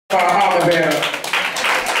Our armor bearer.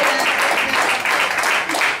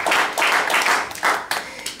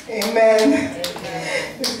 Amen.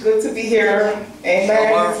 It's good to be here.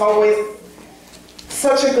 Amen. It's always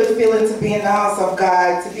such a good feeling to be in the house of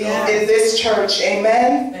God, to be in this church.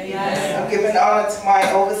 Amen. I'm giving honor to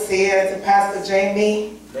my overseer, to Pastor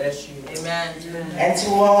Jamie. Bless you. Amen. And to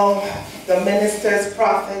all the ministers,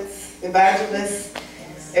 prophets, evangelists,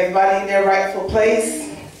 everybody in their rightful place.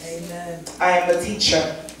 Amen. I am a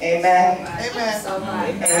teacher. Amen. Amen.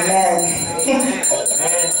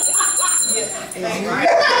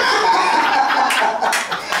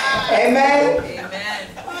 Amen. Amen.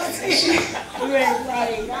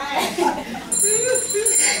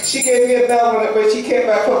 She gave me a bell when she came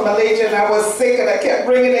back from Malaysia, and I was sick, and I kept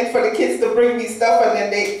bringing it for the kids to bring me stuff,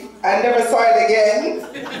 and then I never saw it again.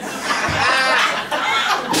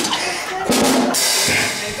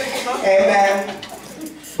 Amen.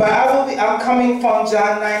 But I'm coming from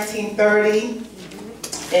John 19:30.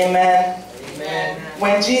 Amen. Amen.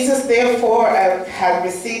 When Jesus therefore had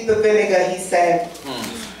received the vinegar, he said,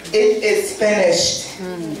 "It is finished."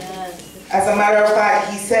 As a matter of fact,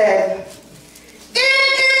 he said, "It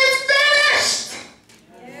is finished."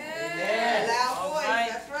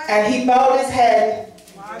 And he bowed his head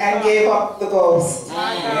and gave up the ghost.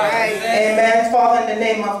 Amen. Father, in the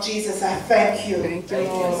name of Jesus, I thank you.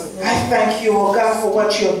 I thank you, oh God, for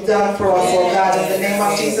what you have done for us, oh God. In the name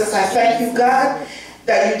of Jesus, I thank you, God,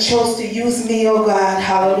 that you chose to use me, oh God.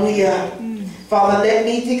 Hallelujah. Father, let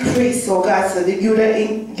me decrease, oh God, so that you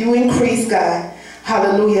increase, God.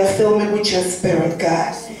 Hallelujah. Fill me with your spirit,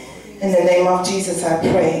 God. In the name of Jesus, I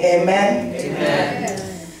pray. Amen. Amen.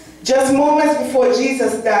 Just moments before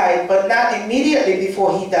Jesus died, but not immediately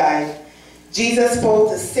before he died, Jesus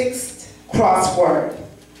spoke the sixth crossword.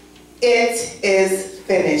 It is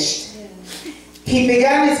finished. He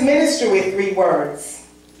began his ministry with three words.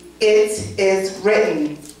 It is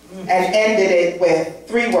written. And ended it with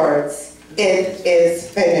three words. It is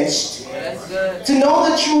finished. To know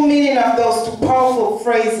the true meaning of those two powerful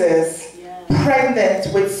phrases,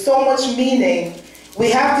 pregnant with so much meaning,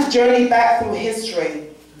 we have to journey back through history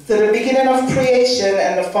to the beginning of creation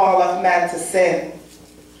and the fall of man to sin.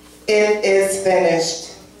 It is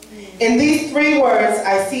finished. In these three words,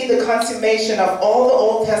 I see the consummation of all the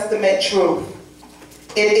Old Testament truth.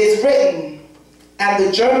 It is written, and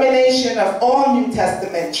the germination of all New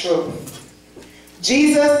Testament truth.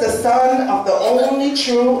 Jesus, the Son of the only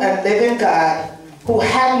true and living God, who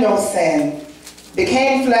had no sin,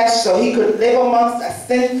 became flesh so he could live amongst a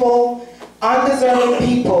sinful, undeserving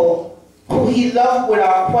people who he loved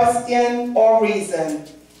without question or reason.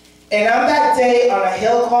 And on that day, on a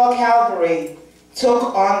hill called Calvary,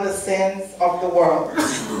 took on the sins of the world.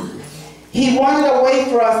 He wanted a way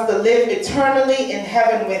for us to live eternally in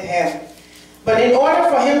heaven with him. But in order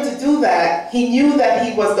for him to do that, he knew that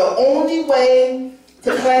he was the only way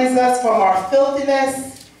to cleanse us from our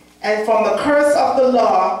filthiness and from the curse of the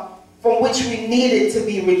law from which we needed to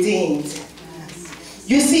be redeemed.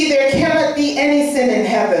 You see, there cannot be any sin in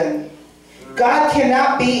heaven. God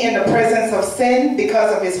cannot be in the presence of sin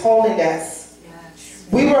because of his holiness.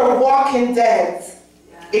 We were walking dead,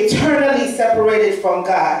 eternally separated from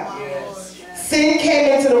God. Sin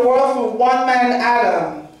came into the world through one man,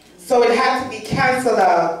 Adam, so it had to be canceled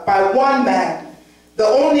out by one man, the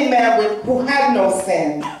only man who had no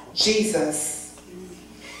sin, Jesus.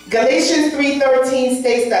 Galatians 3:13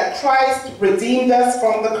 states that Christ redeemed us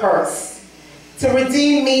from the curse. To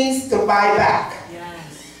redeem means to buy back.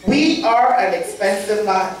 We are an expensive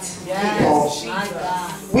lot, people.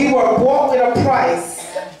 We were bought with a price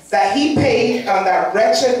that he paid on that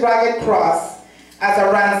wretched, ragged cross as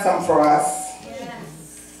a ransom for us.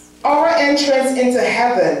 Our entrance into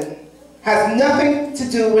heaven has nothing to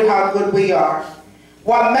do with how good we are.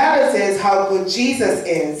 What matters is how good Jesus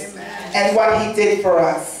is and what he did for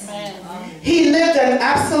us. He lived an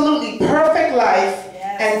absolutely perfect life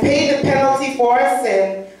and paid the penalty for our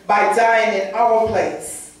sin by dying in our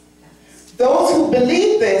place. Those who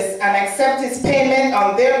believe this and accept his payment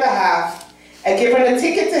on their behalf are given a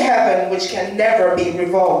ticket to heaven which can never be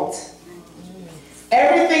revoked.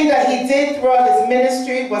 Everything that he did throughout his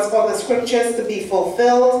ministry was for the scriptures to be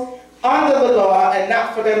fulfilled under the law and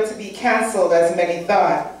not for them to be canceled as many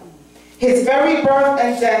thought. His very birth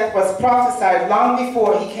and death was prophesied long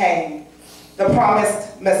before he came, the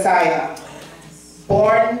promised Messiah,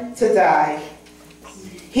 born to die.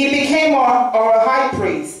 He became our high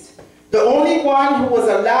priest, the only one who was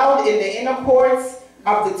allowed in the inner courts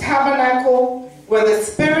of the tabernacle where the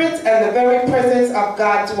Spirit and the very presence of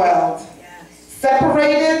God dwelled,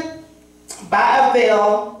 separated by a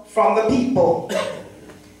veil from the people.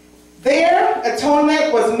 Their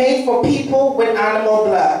atonement was made for people with animal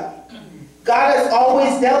blood. God has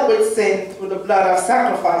always dealt with sin through the blood of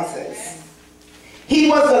sacrifices. He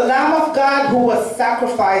was the Lamb of God who was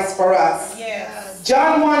sacrificed for us. Yes.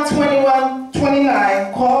 John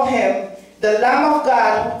 1:21-29 called him the Lamb of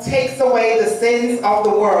God who takes away the sins of the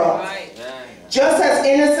world. Right. Just as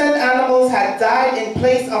innocent animals had died in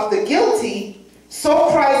place of the guilty, so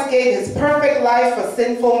Christ gave his perfect life for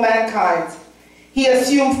sinful mankind. He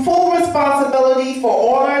assumed full responsibility for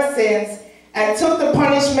all our sins and took the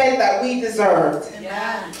punishment that we deserved.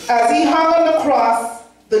 Yeah. As he hung on the cross,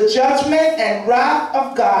 the judgment and wrath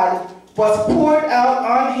of God was poured out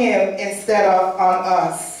on him instead of on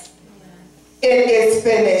us. It is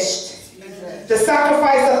finished. The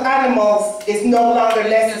sacrifice of animals is no longer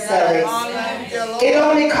necessary. It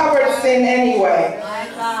only covered sin anyway.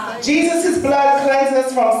 Jesus' blood cleansed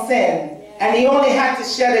us from sin, and he only had to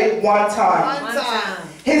shed it one time.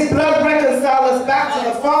 His blood reconciled us back to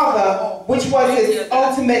the Father, which was his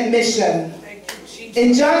ultimate mission.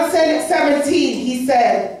 In John 17, he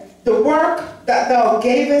said, the work that thou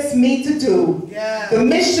gavest me to do, the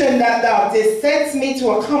mission that thou didst send me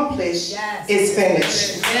to accomplish, is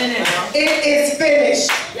finished. It is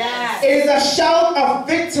finished. It is a shout of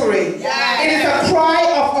victory. It is a cry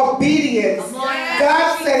of obedience.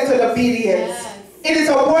 God-centered obedience. It is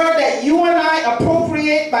a word that you and I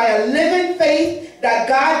appropriate by a living faith that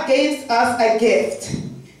God gives us a gift.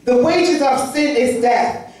 The wages of sin is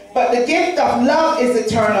death, but the gift of love is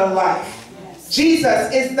eternal life.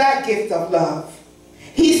 Jesus is that gift of love.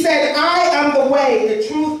 He said, I am the way, the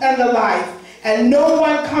truth, and the life, and no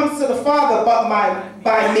one comes to the Father but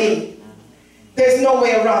by me. There's no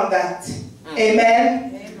way around that.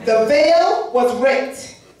 Amen. The veil was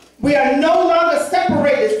ripped. We are no longer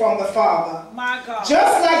separated from the Father. My God.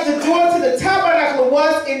 Just like the door to the tabernacle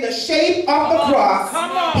was in the shape of the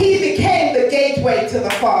cross, he became the gateway to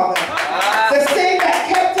the Father. The sin that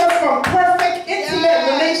kept us from perfect,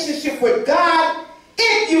 intimate relationship with God,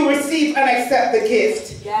 if you receive and accept the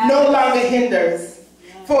gift, no longer hinders.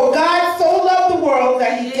 For God so loved the world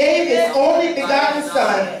that he gave his only begotten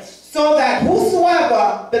Son, so that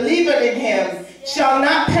whosoever believeth in him shall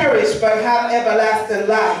not perish but have everlasting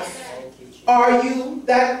life. Are you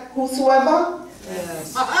that whosoever?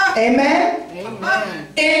 Yes. Amen? Amen.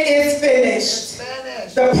 It is finished.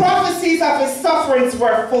 The prophecies of his sufferings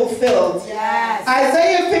were fulfilled. Yes.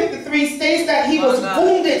 Isaiah 53 states that he was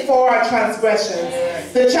wounded for our transgressions.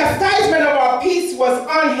 Yes. The chastisement of our peace was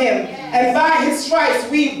on him, and by his stripes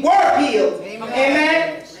we were healed. Amen.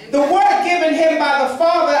 Amen. The work given him by the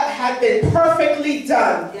Father had been perfectly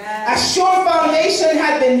done. Yes. A sure foundation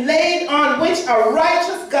had been laid on which a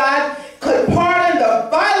righteous God could pardon the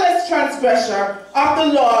vilest transgressor of the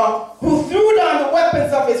law who threw down the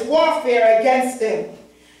weapons of his warfare against him.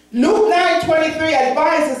 Luke 9:23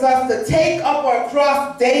 advises us to take up our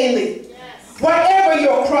cross daily. Yes. Whatever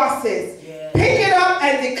your cross is, pick it up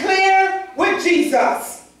and declare with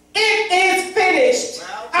Jesus, it is finished.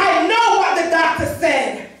 I know what the doctor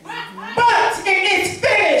said, but it is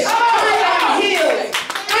finished.